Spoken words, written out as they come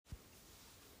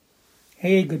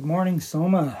Hey, good morning,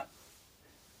 Soma.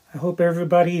 I hope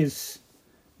everybody is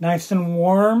nice and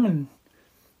warm and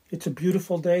it's a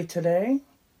beautiful day today.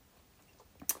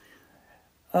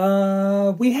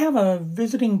 We have a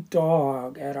visiting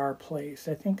dog at our place.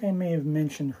 I think I may have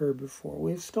mentioned her before.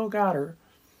 We've still got her.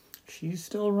 She's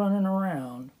still running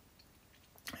around.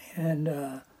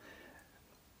 And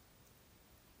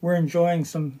we're enjoying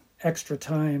some extra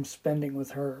time spending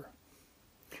with her.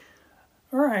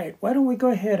 All right, why don't we go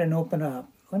ahead and open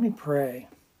up? Let me pray.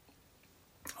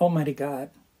 Almighty God,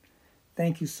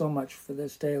 thank you so much for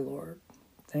this day, Lord.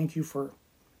 Thank you for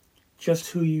just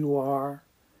who you are.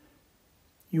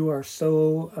 You are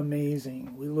so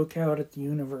amazing. We look out at the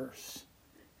universe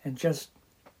and just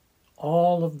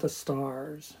all of the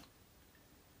stars,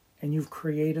 and you've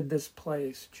created this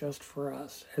place just for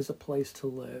us as a place to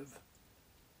live.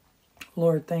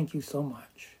 Lord, thank you so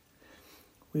much.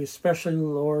 We especially,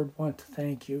 Lord, want to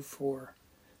thank you for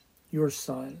your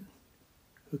Son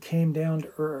who came down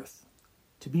to earth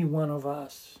to be one of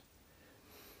us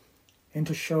and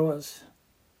to show us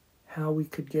how we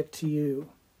could get to you.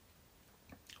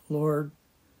 Lord,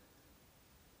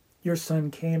 your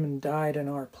Son came and died in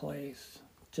our place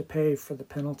to pay for the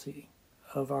penalty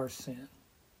of our sin.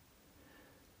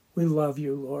 We love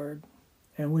you, Lord,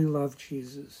 and we love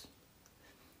Jesus.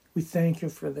 We thank you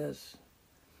for this.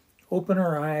 Open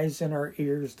our eyes and our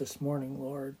ears this morning,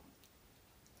 Lord,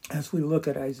 as we look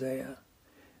at Isaiah,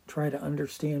 try to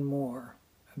understand more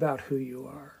about who you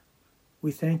are.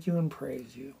 We thank you and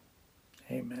praise you.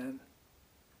 Amen.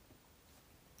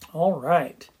 All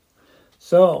right.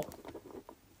 So,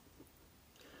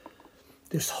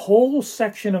 this whole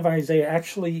section of Isaiah,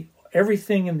 actually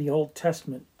everything in the Old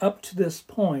Testament up to this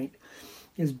point,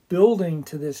 is building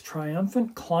to this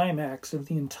triumphant climax of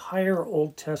the entire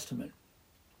Old Testament.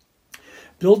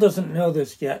 Bill doesn't know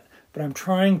this yet, but I'm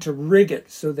trying to rig it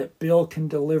so that Bill can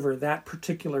deliver that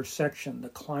particular section, the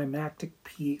climactic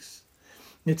piece.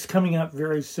 It's coming up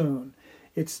very soon.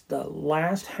 It's the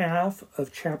last half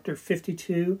of chapter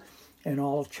 52 and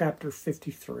all of chapter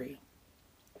 53.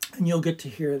 And you'll get to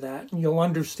hear that, and you'll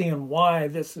understand why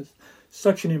this is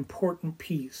such an important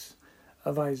piece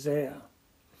of Isaiah.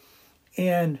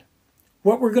 And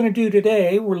what we're going to do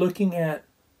today, we're looking at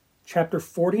chapter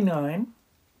 49,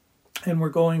 and we're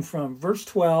going from verse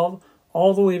 12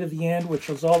 all the way to the end, which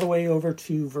is all the way over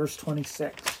to verse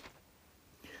 26.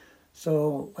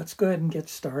 So let's go ahead and get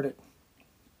started.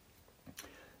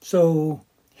 So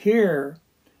here,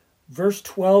 verse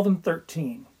 12 and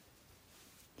 13.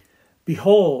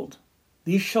 Behold,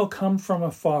 these shall come from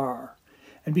afar,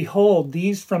 and behold,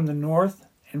 these from the north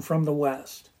and from the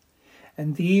west,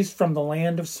 and these from the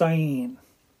land of Syene.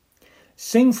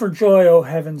 Sing for joy, O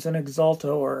heavens, and exult,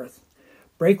 O earth.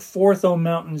 Break forth, O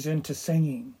mountains, into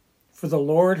singing, for the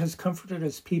Lord has comforted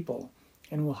his people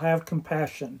and will have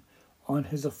compassion on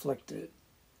his afflicted.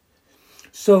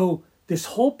 So this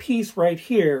whole piece right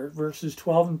here, verses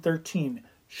 12 and 13,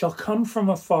 shall come from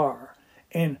afar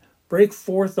and break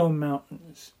forth, O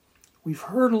mountains. We've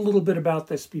heard a little bit about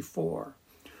this before,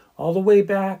 all the way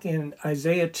back in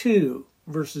Isaiah 2,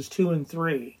 verses 2 and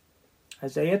 3.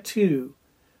 Isaiah 2,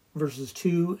 verses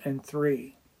 2 and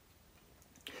 3.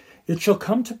 It shall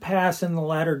come to pass in the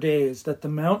latter days that the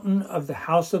mountain of the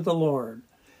house of the Lord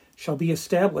shall be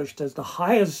established as the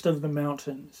highest of the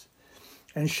mountains,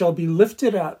 and shall be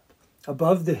lifted up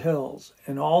above the hills,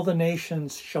 and all the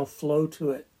nations shall flow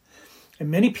to it. And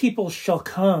many people shall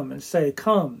come and say,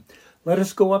 Come, let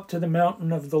us go up to the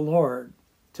mountain of the Lord,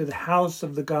 to the house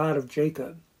of the God of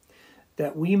Jacob,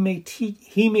 that he may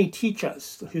teach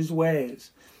us his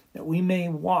ways, that we may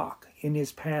walk in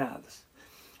his paths.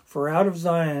 For out of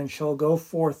Zion shall go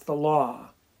forth the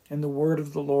law and the word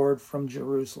of the Lord from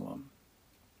Jerusalem.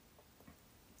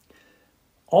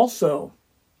 Also,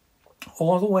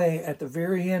 all the way at the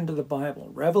very end of the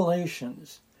Bible, Revelation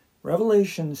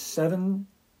 7:9.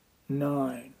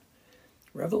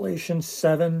 Revelation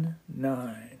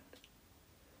 7:9.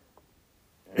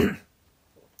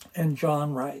 And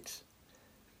John writes,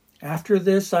 After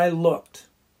this I looked,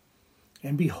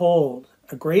 and behold,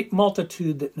 a great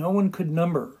multitude that no one could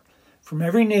number, from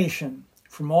every nation,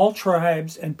 from all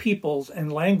tribes and peoples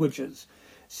and languages,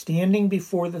 standing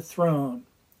before the throne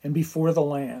and before the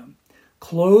Lamb,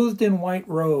 clothed in white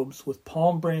robes with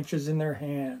palm branches in their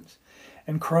hands,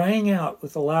 and crying out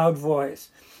with a loud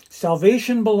voice,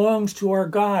 Salvation belongs to our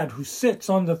God who sits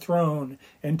on the throne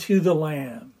and to the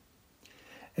Lamb.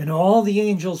 And all the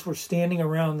angels were standing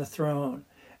around the throne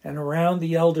and around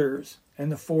the elders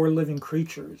and the 4 living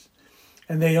creatures.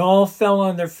 And they all fell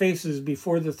on their faces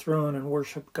before the throne and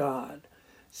worshiped God,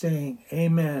 saying,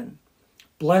 Amen.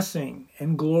 Blessing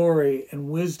and glory and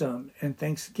wisdom and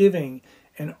thanksgiving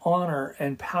and honor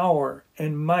and power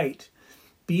and might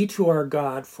be to our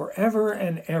God forever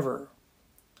and ever.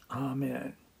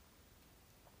 Amen.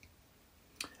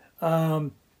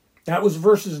 That was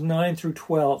verses 9 through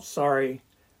 12. Sorry,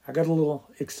 I got a little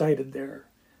excited there.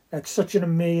 That's such an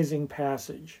amazing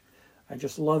passage. I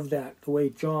just love that, the way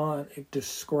John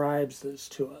describes this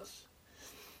to us.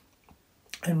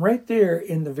 And right there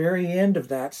in the very end of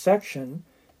that section,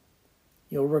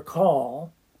 you'll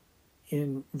recall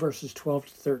in verses 12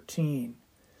 to 13.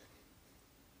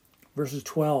 Verses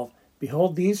 12,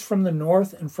 behold, these from the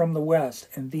north and from the west,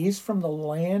 and these from the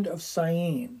land of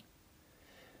Syene.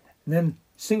 And then,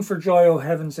 sing for joy, O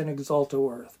heavens, and exult, O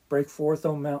earth. Break forth,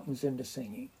 O mountains, into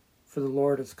singing, for the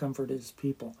Lord has comforted his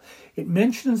people. It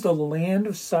mentions the land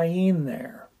of Syene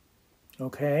there,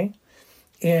 okay?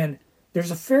 And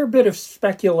there's a fair bit of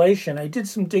speculation. I did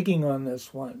some digging on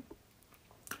this one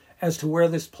as to where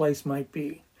this place might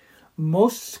be.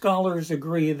 Most scholars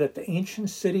agree that the ancient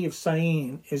city of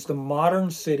Syene is the modern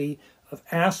city of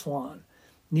Aswan,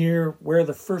 near where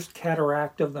the first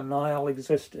cataract of the Nile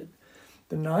existed.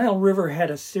 The Nile River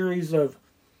had a series of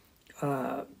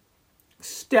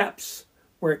steps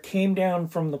where it came down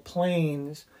from the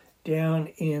plains down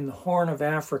in the Horn of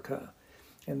Africa.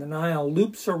 And the Nile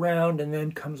loops around and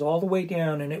then comes all the way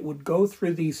down, and it would go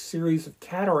through these series of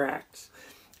cataracts.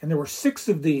 And there were 6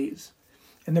 of these.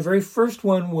 And the very first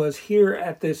one was here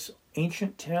at this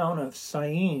ancient town of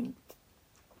Syene.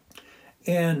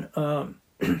 And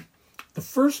the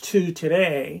first 2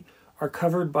 today are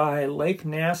covered by Lake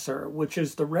Nasser, which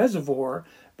is the reservoir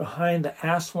behind the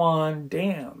Aswan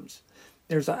dams.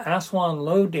 There's an Aswan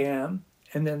Low Dam,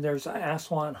 and then there's an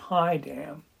Aswan High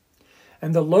Dam.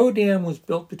 And the Low Dam was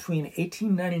built between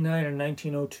 1899 and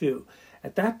 1902.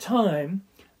 At that time,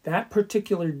 that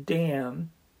particular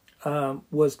dam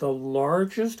was the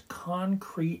largest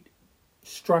concrete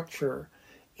structure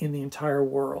in the entire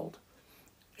world.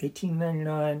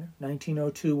 1899,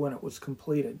 1902 when it was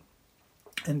completed.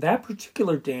 And that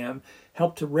particular dam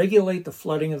helped to regulate the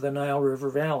flooding of the Nile River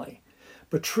Valley.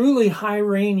 But truly high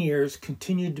rain years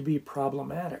continued to be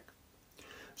problematic.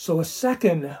 So a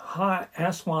second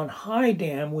Aswan High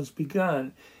Dam was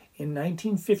begun in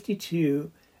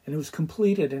 1952, and it was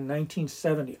completed in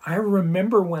 1970. I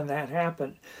remember when that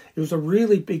happened. It was a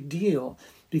really big deal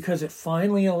because it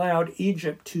finally allowed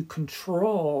Egypt to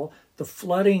control the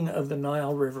flooding of the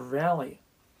Nile River Valley.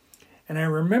 And I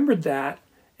remembered that,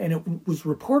 and it was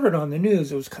reported on the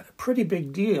news. It was a pretty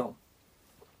big deal.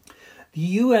 The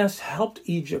U.S. helped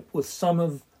Egypt with some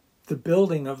of the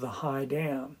building of the High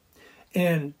Dam.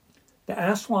 And the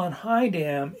Aswan High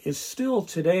Dam is still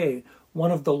today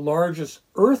one of the largest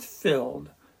earth-filled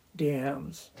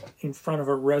dams in front of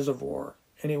a reservoir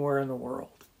anywhere in the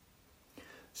world.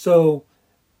 So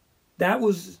that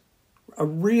was a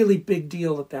really big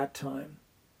deal at that time.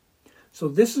 So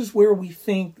this is where we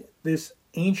think this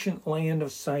ancient land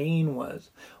of Syene was.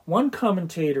 One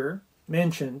commentator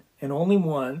mentioned, and only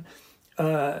one,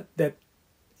 that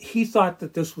he thought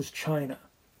that this was China.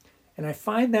 And I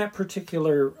find that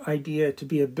particular idea to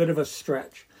be a bit of a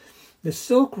stretch. The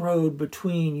Silk Road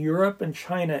between Europe and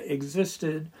China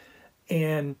existed,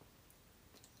 and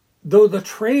though the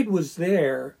trade was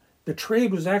there, the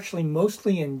trade was actually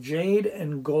mostly in jade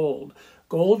and gold.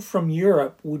 Gold from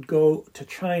Europe would go to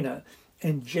China,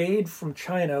 and jade from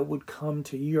China would come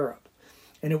to Europe.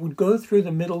 And it would go through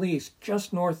the Middle East,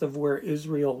 just north of where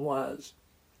Israel was.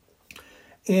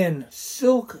 And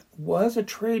silk was a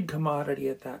trade commodity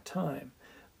at that time.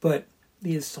 But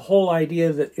this whole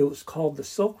idea that it was called the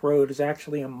Silk Road is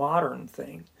actually a modern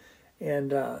thing.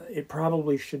 And it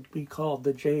probably should be called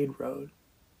the Jade Road.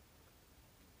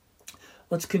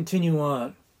 Let's continue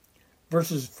on.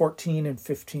 Verses 14 and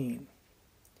 15.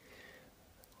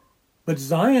 But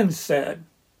Zion said,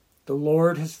 the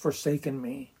Lord has forsaken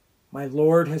me. My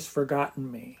Lord has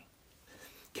forgotten me.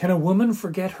 Can a woman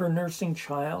forget her nursing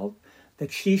child,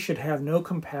 that she should have no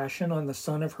compassion on the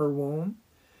son of her womb?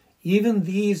 Even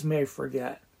these may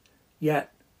forget,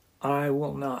 yet I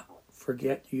will not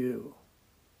forget you.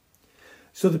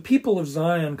 So the people of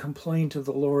Zion complain to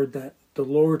the Lord that the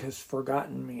Lord has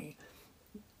forgotten me.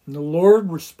 And the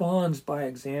Lord responds by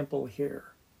example here.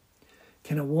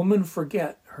 Can a woman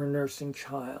forget her nursing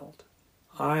child?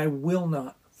 I will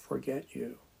not forget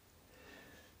you.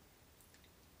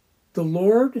 The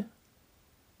Lord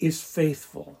is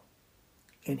faithful,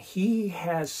 and he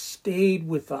has stayed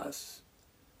with us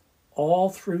all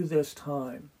through this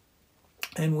time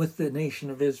and with the nation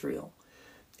of Israel.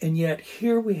 And yet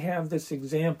here we have this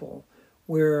example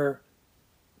where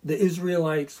the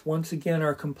Israelites once again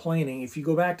are complaining. If you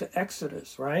go back to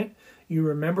Exodus, right, you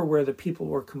remember where the people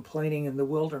were complaining in the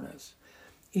wilderness.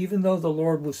 Even though the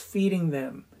Lord was feeding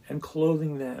them and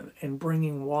clothing them and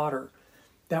bringing water,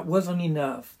 that wasn't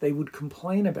enough. They would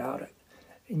complain about it.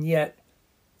 And yet,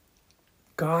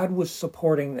 God was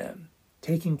supporting them,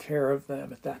 taking care of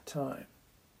them at that time.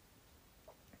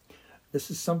 This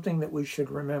is something that we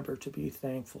should remember, to be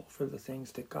thankful for the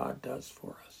things that God does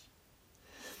for us.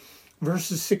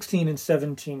 Verses 16 and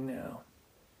 17 now.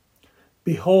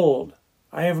 Behold,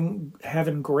 I have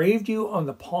engraved you on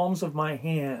the palms of my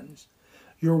hands.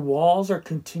 Your walls are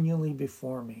continually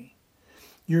before me.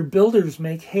 Your builders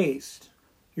make haste.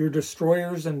 Your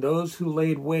destroyers and those who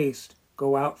laid waste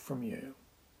go out from you.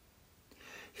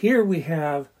 Here we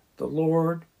have the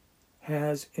Lord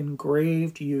has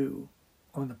engraved you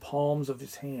on the palms of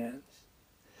his hands.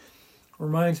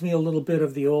 Reminds me a little bit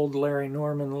of the old Larry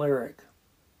Norman lyric.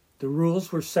 The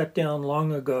rules were set down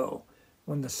long ago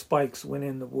when the spikes went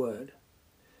in the wood.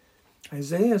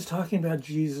 Isaiah is talking about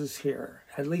Jesus here.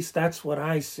 At least that's what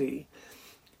I see.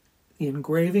 The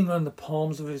engraving on the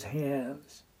palms of his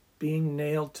hands, being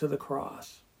nailed to the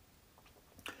cross.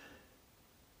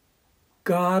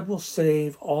 God will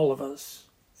save all of us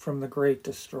from the great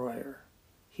destroyer.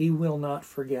 He will not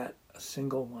forget a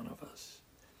single one of us.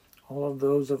 All of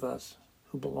those of us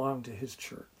who belong to his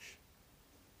church.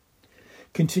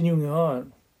 Continuing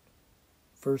on,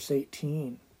 verse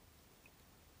 18.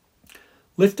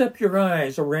 Lift up your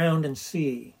eyes around and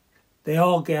see. They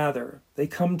all gather. They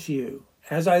come to you.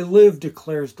 As I live,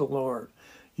 declares the Lord,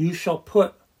 you shall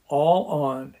put all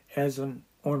on as an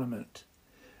ornament.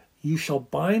 You shall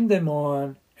bind them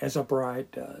on as a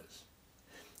bride does.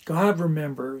 God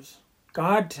remembers.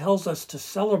 God tells us to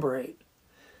celebrate.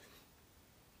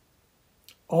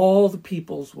 All the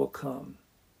peoples will come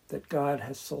that God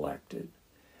has selected.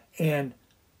 And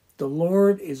the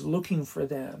Lord is looking for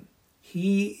them.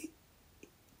 He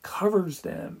covers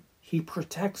them. He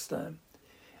protects them.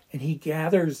 And he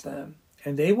gathers them.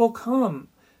 And they will come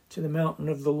to the mountain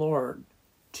of the Lord,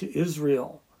 to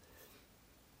Israel.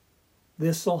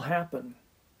 This will happen.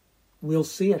 We'll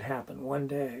see it happen one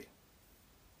day.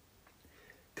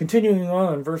 Continuing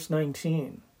on, verse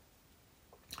 19.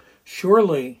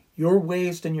 Surely your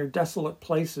waste and your desolate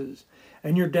places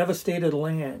and your devastated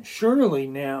land, surely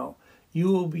now you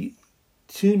will be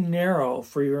too narrow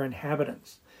for your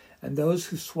inhabitants, and those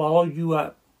who swallow you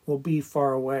up will be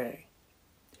far away.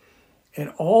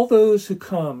 And all those who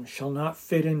come shall not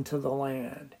fit into the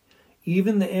land.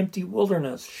 Even the empty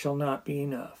wilderness shall not be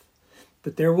enough.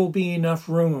 But there will be enough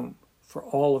room for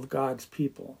all of God's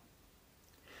people.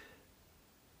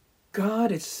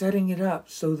 God is setting it up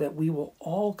so that we will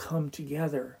all come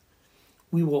together.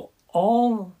 We will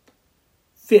all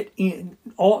fit in.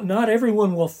 Not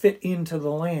everyone will fit into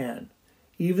the land.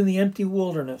 Even the empty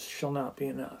wilderness shall not be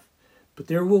enough. But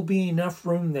there will be enough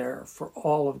room there for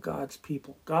all of God's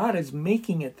people. God is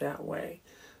making it that way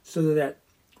so that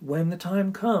when the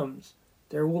time comes,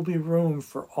 there will be room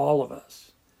for all of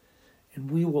us.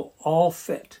 And we will all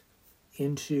fit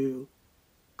into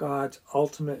God's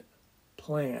ultimate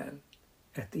plan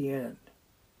at the end.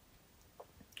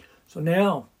 So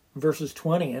now, verses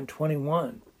 20 and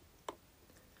 21.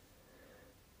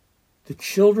 The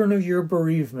children of your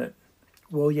bereavement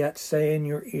will yet say in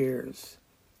your ears,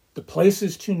 the place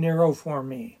is too narrow for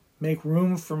me. Make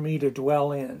room for me to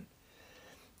dwell in.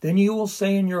 Then you will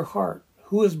say in your heart,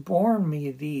 who has borne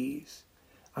me these?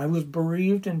 I was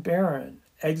bereaved and barren,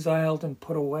 exiled and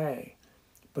put away.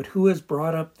 But who has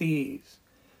brought up these?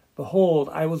 Behold,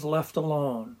 I was left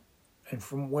alone. And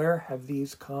from where have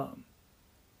these come?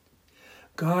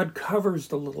 God covers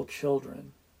the little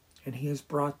children, and he has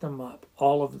brought them up,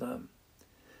 all of them.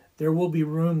 There will be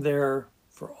room there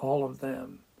for all of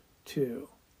them, too.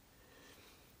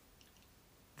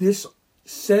 This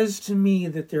says to me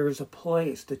that there is a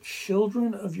place, the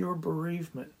children of your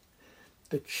bereavement,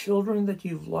 the children that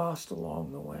you've lost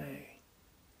along the way.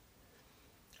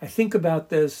 I think about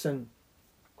this, and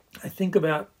I think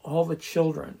about all the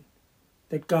children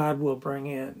that God will bring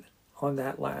in on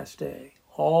that last day,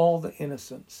 all the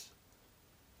innocents.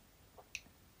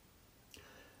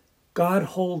 God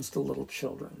holds the little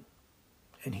children,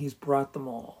 and he's brought them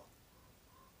all.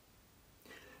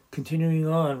 Continuing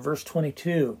on, verse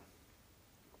 22.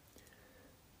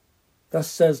 Thus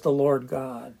says the Lord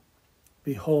God,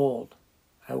 behold,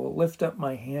 I will lift up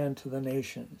my hand to the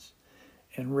nations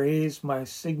and raise my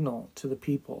signal to the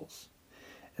peoples.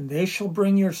 And they shall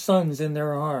bring your sons in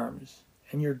their arms,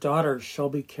 and your daughters shall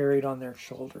be carried on their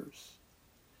shoulders.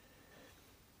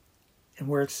 And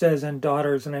where it says, and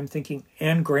daughters, and I'm thinking,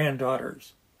 and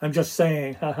granddaughters. I'm just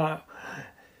saying, haha.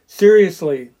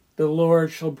 Seriously, the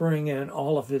Lord shall bring in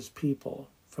all of his people,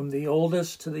 from the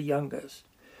oldest to the youngest,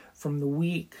 from the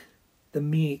weak, the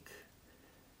meek.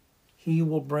 He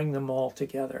will bring them all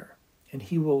together, and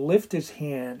he will lift his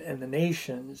hand, and the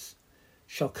nations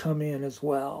shall come in as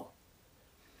well.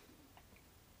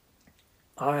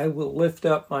 I will lift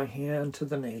up my hand to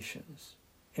the nations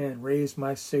and raise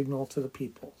my signal to the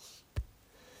peoples.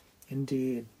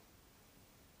 Indeed.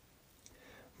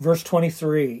 Verse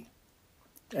 23,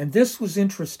 and this was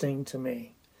interesting to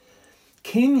me.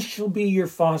 Kings shall be your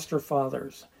foster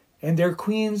fathers, and their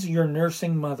queens your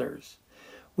nursing mothers.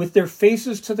 With their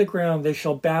faces to the ground they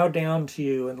shall bow down to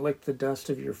you and lick the dust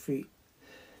of your feet.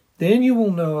 Then you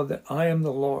will know that I am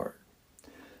the Lord.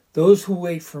 Those who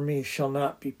wait for me shall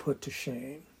not be put to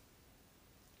shame.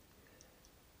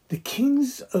 The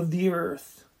kings of the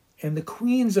earth and the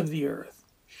queens of the earth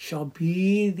shall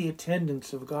be the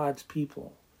attendants of God's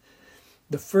people.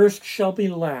 The first shall be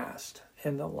last,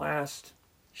 and the last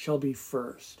shall be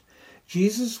first.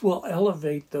 Jesus will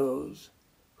elevate those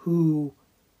who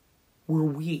were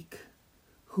weak,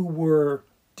 who were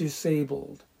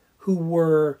disabled, who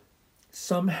were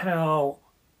somehow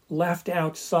left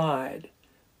outside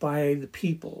by the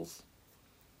peoples.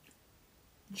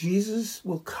 Jesus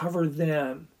will cover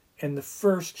them, and the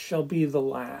first shall be the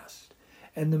last,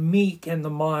 and the meek and the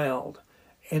mild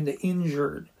and the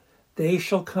injured, they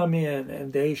shall come in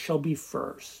and they shall be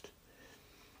first.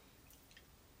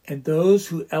 And those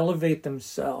who elevate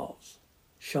themselves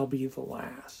shall be the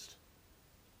last.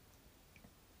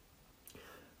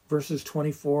 Verses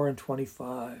 24 and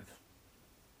 25.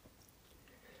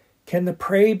 Can the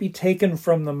prey be taken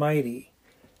from the mighty,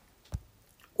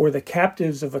 or the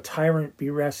captives of a tyrant be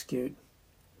rescued?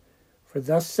 For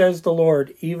thus says the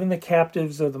Lord, even the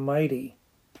captives of the mighty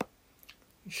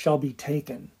shall be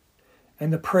taken,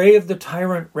 and the prey of the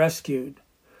tyrant rescued.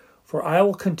 For I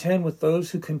will contend with those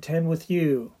who contend with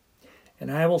you, and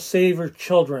I will save your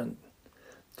children.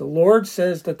 The Lord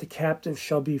says that the captives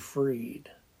shall be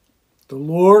freed. The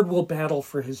Lord will battle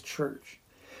for his church,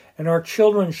 and our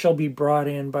children shall be brought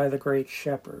in by the great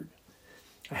shepherd.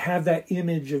 I have that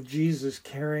image of Jesus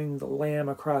carrying the lamb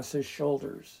across his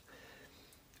shoulders.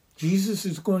 Jesus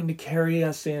is going to carry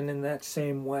us in that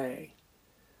same way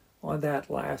on that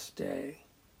last day.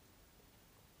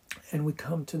 And we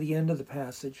come to the end of the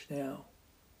passage now,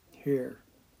 here.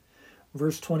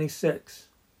 Verse 26.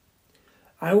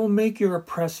 I will make your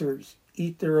oppressors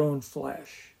eat their own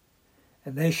flesh,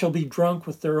 and they shall be drunk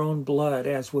with their own blood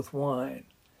as with wine.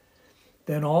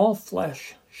 Then all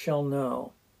flesh shall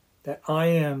know that I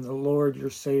am the Lord your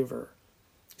Savior,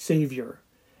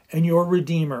 and your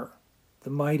Redeemer, the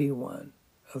mighty one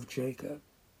of Jacob.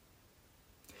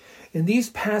 In these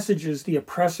passages, the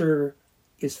oppressor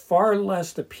is far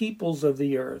less the peoples of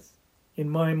the earth, in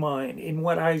my mind, in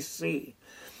what I see,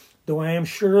 though I am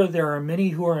sure there are many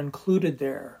who are included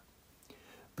there.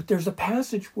 But there's a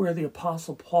passage where the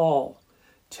Apostle Paul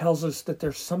tells us that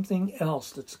there's something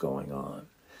else that's going on.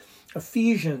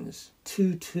 Ephesians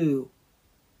 2:2.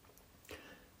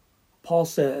 Paul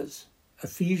says,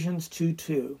 Ephesians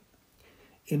 2:2,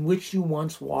 in which you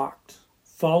once walked,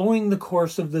 following the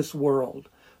course of this world,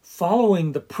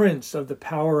 following the prince of the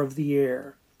power of the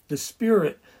air, the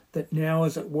spirit that now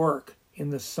is at work in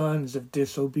the sons of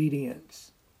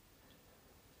disobedience.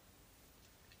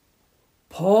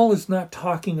 Paul is not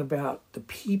talking about the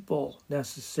people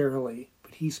necessarily,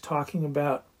 but he's talking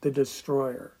about the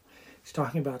destroyer. He's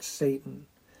talking about Satan.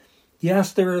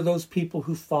 Yes, there are those people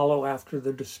who follow after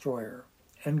the destroyer,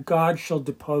 and God shall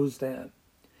depose them.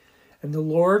 And the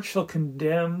Lord shall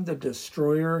condemn the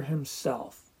destroyer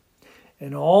himself.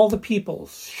 And all the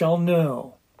peoples shall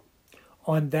know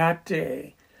on that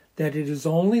day that it is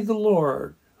only the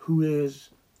Lord who is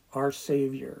our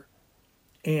Savior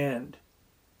and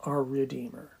our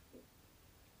Redeemer.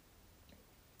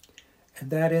 And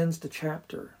that ends the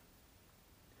chapter.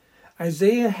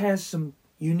 Isaiah has some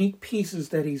unique pieces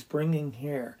that he's bringing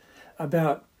here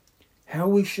about how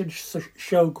we should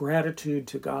show gratitude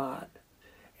to God,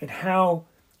 and how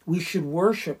we should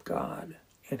worship God,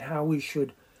 and how we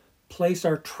should place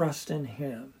our trust in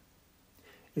him.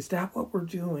 Is that what we're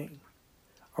doing?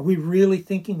 Are we really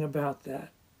thinking about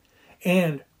that?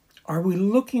 And are we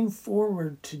looking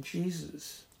forward to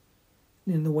Jesus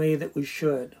in the way that we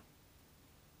should?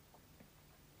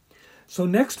 So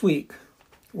next week,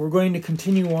 we're going to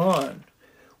continue on.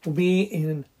 We'll be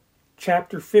in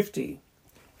chapter 50,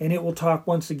 and it will talk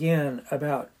once again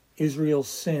about Israel's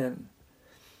sin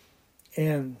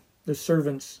and the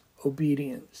servant's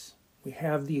obedience. We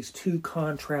have these two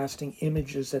contrasting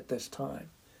images at this time.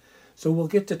 So we'll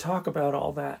get to talk about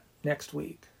all that next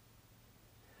week.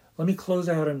 Let me close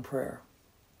out in prayer.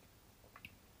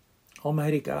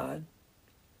 Almighty God,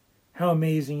 how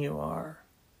amazing you are.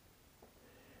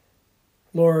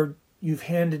 Lord, you've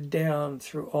handed down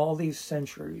through all these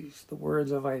centuries the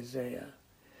words of Isaiah,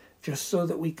 just so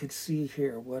that we could see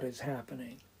here what is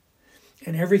happening.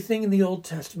 And everything in the Old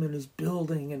Testament is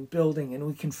building and building, and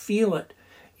we can feel it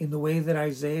in the way that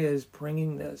Isaiah is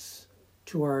bringing this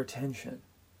to our attention.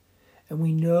 And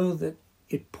we know that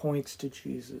it points to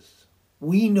Jesus.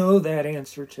 We know that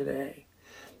answer today.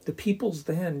 The peoples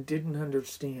then didn't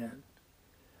understand,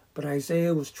 but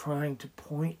Isaiah was trying to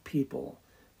point people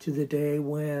to the day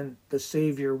when the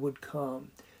Savior would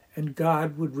come and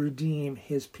God would redeem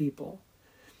his people.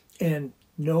 And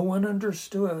no one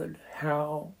understood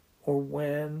how or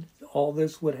when all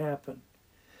this would happen.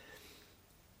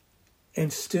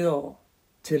 And still,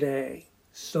 today,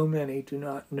 so many do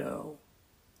not know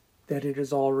that it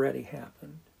has already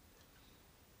happened.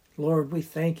 Lord, we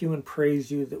thank you and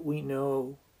praise you that we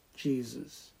know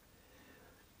Jesus.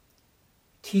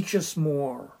 Teach us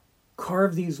more.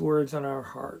 Carve these words on our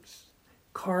hearts.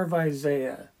 Carve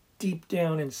Isaiah deep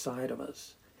down inside of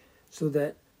us so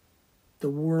that the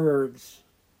words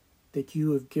that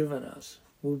you have given us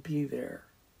will be there.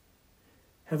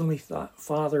 Heavenly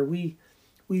Father, we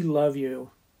love you.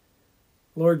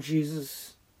 Lord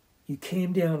Jesus, you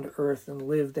came down to earth and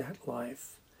lived that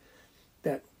life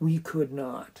that we could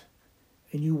not.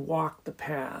 And you walked the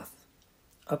path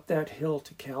up that hill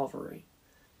to Calvary,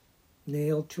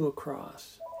 nailed to a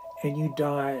cross. And you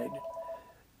died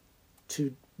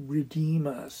to redeem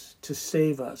us, to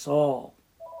save us all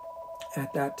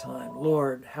at that time.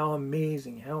 Lord, how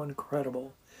amazing, how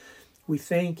incredible. We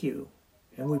thank you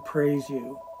and we praise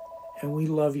you and we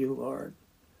love you, Lord,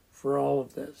 for all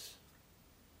of this.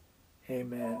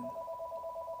 Amen.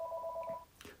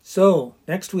 So,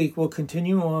 next week we'll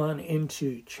continue on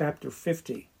into chapter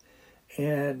 50.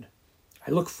 And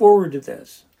I look forward to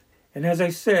this. And as I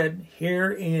said,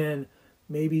 here in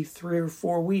maybe 3 or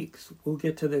 4 weeks, we'll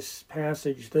get to this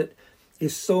passage that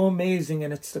is so amazing,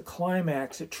 and it's the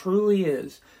climax, it truly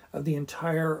is, of the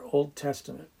entire Old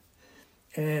Testament.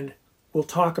 And we'll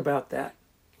talk about that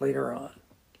later on.